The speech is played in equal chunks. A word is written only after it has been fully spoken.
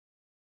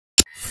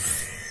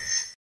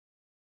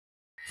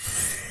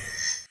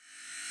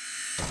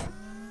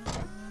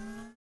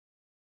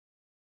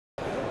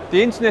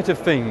The Internet of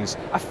Things,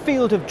 a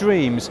field of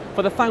dreams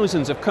for the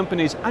thousands of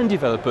companies and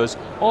developers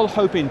all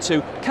hoping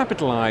to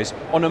capitalise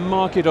on a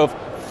market of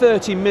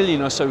 30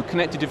 million or so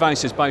connected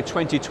devices by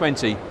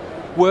 2020,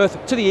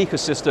 worth to the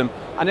ecosystem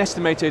an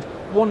estimated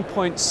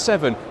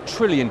 $1.7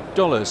 trillion.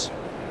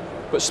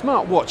 But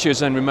smart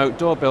watches and remote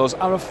doorbells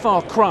are a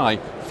far cry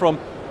from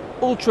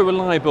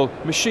ultra-reliable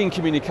machine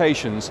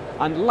communications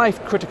and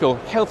life-critical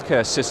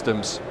healthcare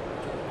systems.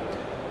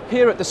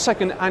 Here at the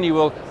second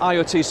annual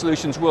IoT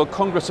Solutions World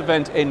Congress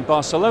event in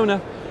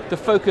Barcelona, the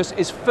focus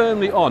is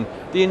firmly on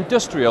the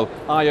industrial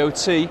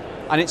IoT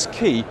and its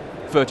key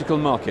vertical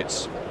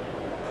markets.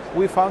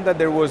 We found that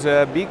there was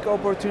a big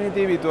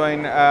opportunity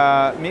between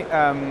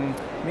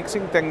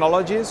mixing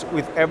technologies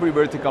with every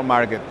vertical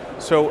market.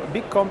 So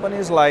big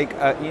companies like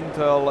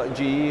Intel,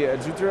 GE,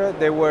 etc.,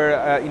 they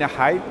were in a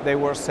hype. They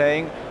were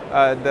saying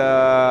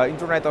the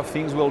Internet of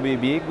Things will be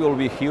big, will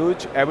be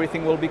huge,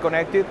 everything will be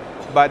connected.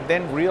 But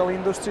then real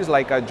industries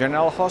like a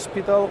general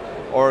hospital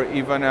or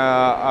even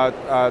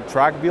a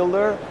truck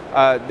builder,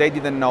 they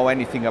didn't know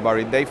anything about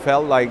it. They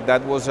felt like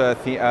that was a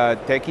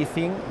techie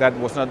thing that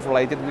was not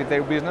related with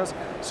their business.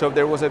 So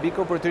there was a big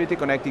opportunity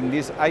connecting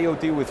this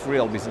IoT with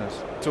real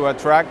business. To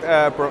attract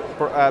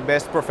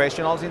best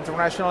professionals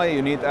internationally,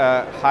 you need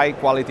high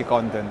quality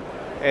content.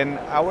 And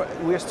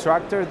we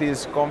structured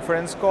this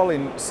conference call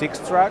in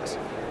 6 tracks.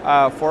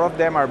 4 of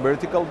them are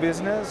vertical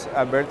business,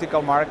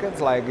 vertical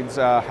markets, like it's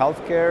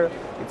healthcare,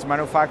 it's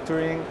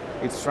manufacturing,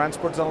 it's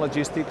transports and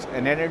logistics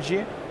and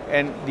energy.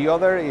 And the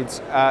other it's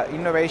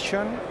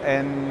innovation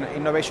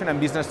and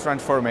business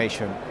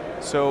transformation.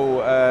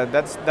 So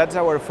that's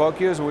our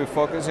focus. We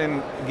focus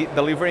in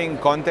delivering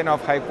content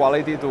of high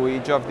quality to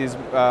each of these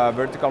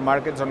vertical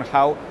markets on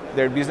how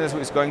their business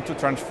is going to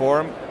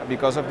transform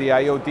because of the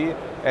IoT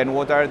and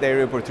what are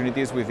their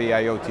opportunities with the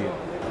IoT.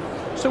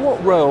 So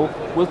what role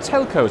will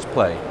telcos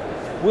play?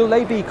 Will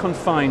they be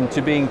confined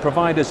to being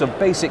providers of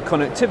basic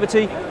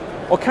connectivity,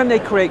 or can they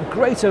create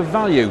greater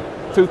value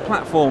through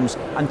platforms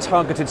and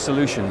targeted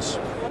solutions?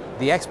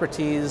 The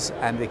expertise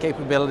and the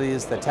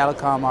capabilities that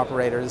telecom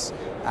operators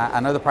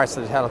and other parts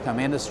of the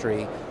telecom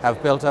industry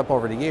have built up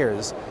over the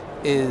years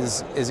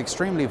is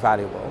extremely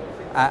valuable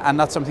and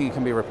not something that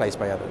can be replaced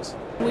by others.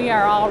 We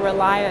are all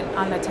reliant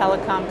on the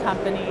telecom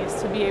companies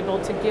to be able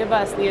to give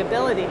us the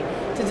ability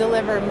to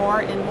deliver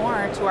more and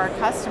more to our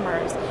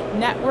customers.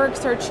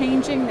 Networks are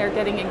changing, they're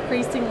getting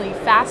increasingly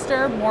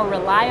faster, more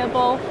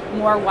reliable,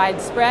 more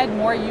widespread,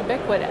 more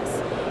ubiquitous.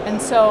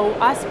 And so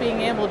us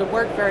being able to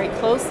work very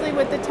closely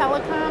with the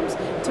telecoms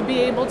to be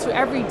able to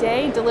every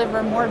day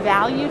deliver more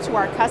value to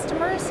our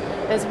customers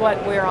is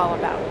what we're all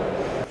about.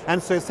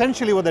 And so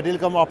essentially what the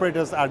telecom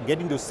operators are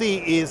getting to see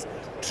is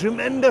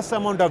tremendous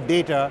amount of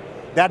data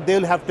that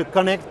they'll have to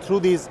connect through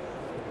these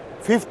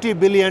 50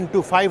 billion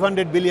to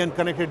 500 billion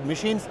connected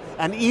machines,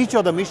 and each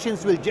of the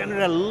machines will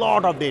generate a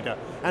lot of data.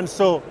 And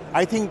so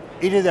I think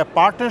it is a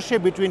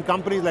partnership between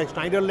companies like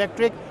Schneider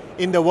Electric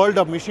in the world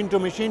of machine to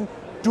machine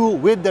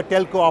with the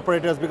telco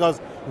operators,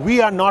 because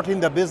we are not in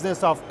the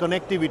business of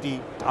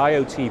connectivity.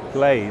 IoT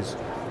plays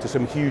to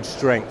some huge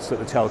strengths that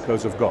the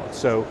telcos have got.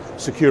 So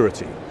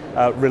security,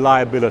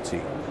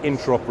 reliability,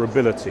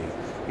 interoperability,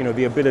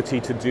 the ability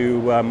to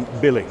do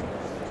billing,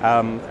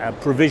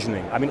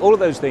 provisioning. I mean, all of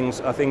those things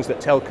are things that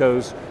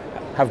telcos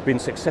have been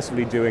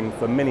successfully doing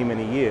for many,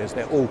 many years.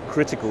 They're all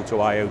critical to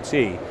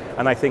IoT.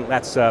 And I think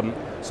that's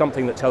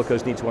something that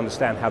telcos need to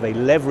understand, how they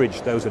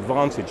leverage those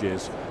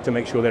advantages to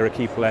make sure they're a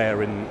key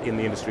player in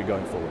the industry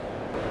going forward.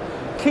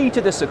 Key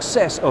to the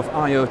success of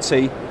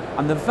IoT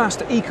and the vast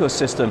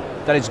ecosystem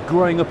that is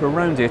growing up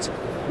around it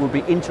will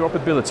be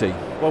interoperability.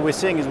 What we're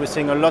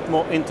seeing a lot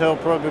more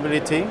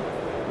interoperability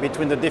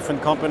between the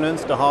different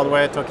components, the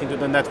hardware talking to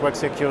the network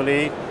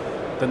securely,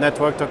 the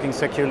network talking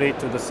securely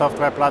to the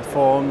software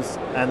platforms,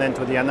 and then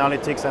to the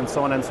analytics and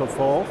so on and so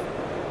forth.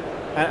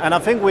 And I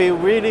think we're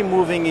really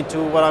moving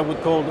into what I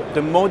would call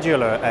the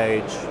modular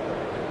age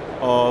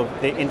of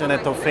the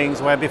Internet of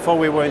Things, where before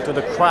we were into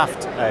the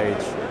craft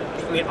age.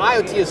 I mean,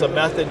 IoT is a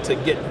method to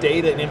get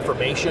data and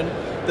information.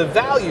 The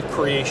value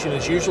creation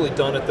is usually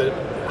done at the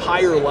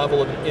higher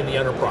level in the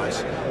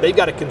enterprise. They've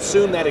got to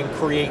consume that and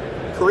create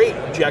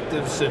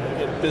objectives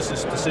and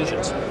business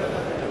decisions.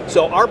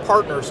 So our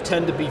partners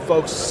tend to be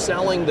folks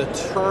selling the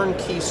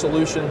turnkey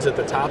solutions at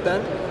the top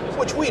end,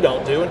 which we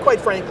don't do, and quite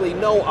frankly,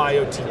 no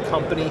IoT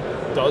company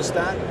does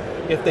that.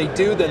 If they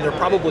do, then they're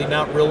probably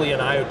not really an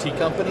IoT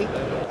company.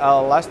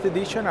 Last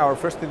edition, our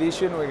first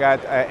edition, we got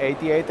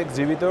 88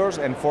 exhibitors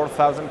and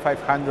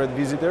 4,500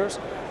 visitors.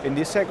 In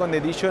this second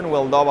edition,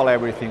 we'll double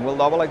everything. We'll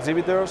double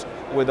exhibitors,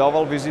 we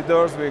double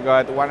visitors. We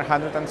got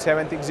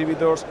 170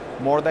 exhibitors,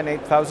 more than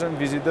 8,000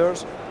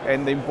 visitors.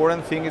 And the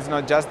important thing is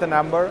not just the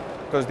number,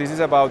 because this is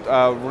about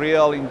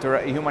real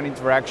human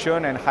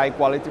interaction and high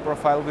quality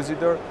profile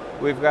visitor.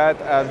 We've got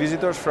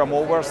visitors from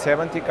over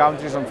 70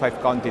 countries on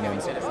 5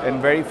 continents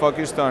and very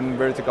focused on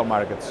vertical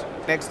markets.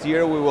 Next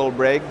year we will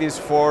break these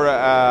 4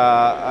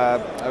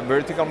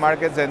 vertical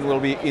markets and will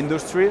be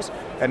industries,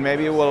 and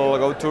maybe we'll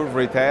go to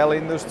retail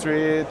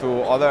industry,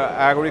 to other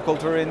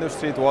agriculture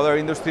industry, to other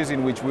industries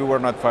in which we were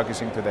not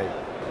focusing today.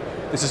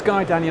 This is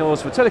Guy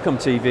Daniels for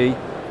TelecomTV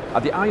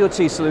at the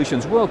IoT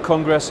Solutions World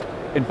Congress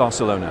in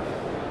Barcelona.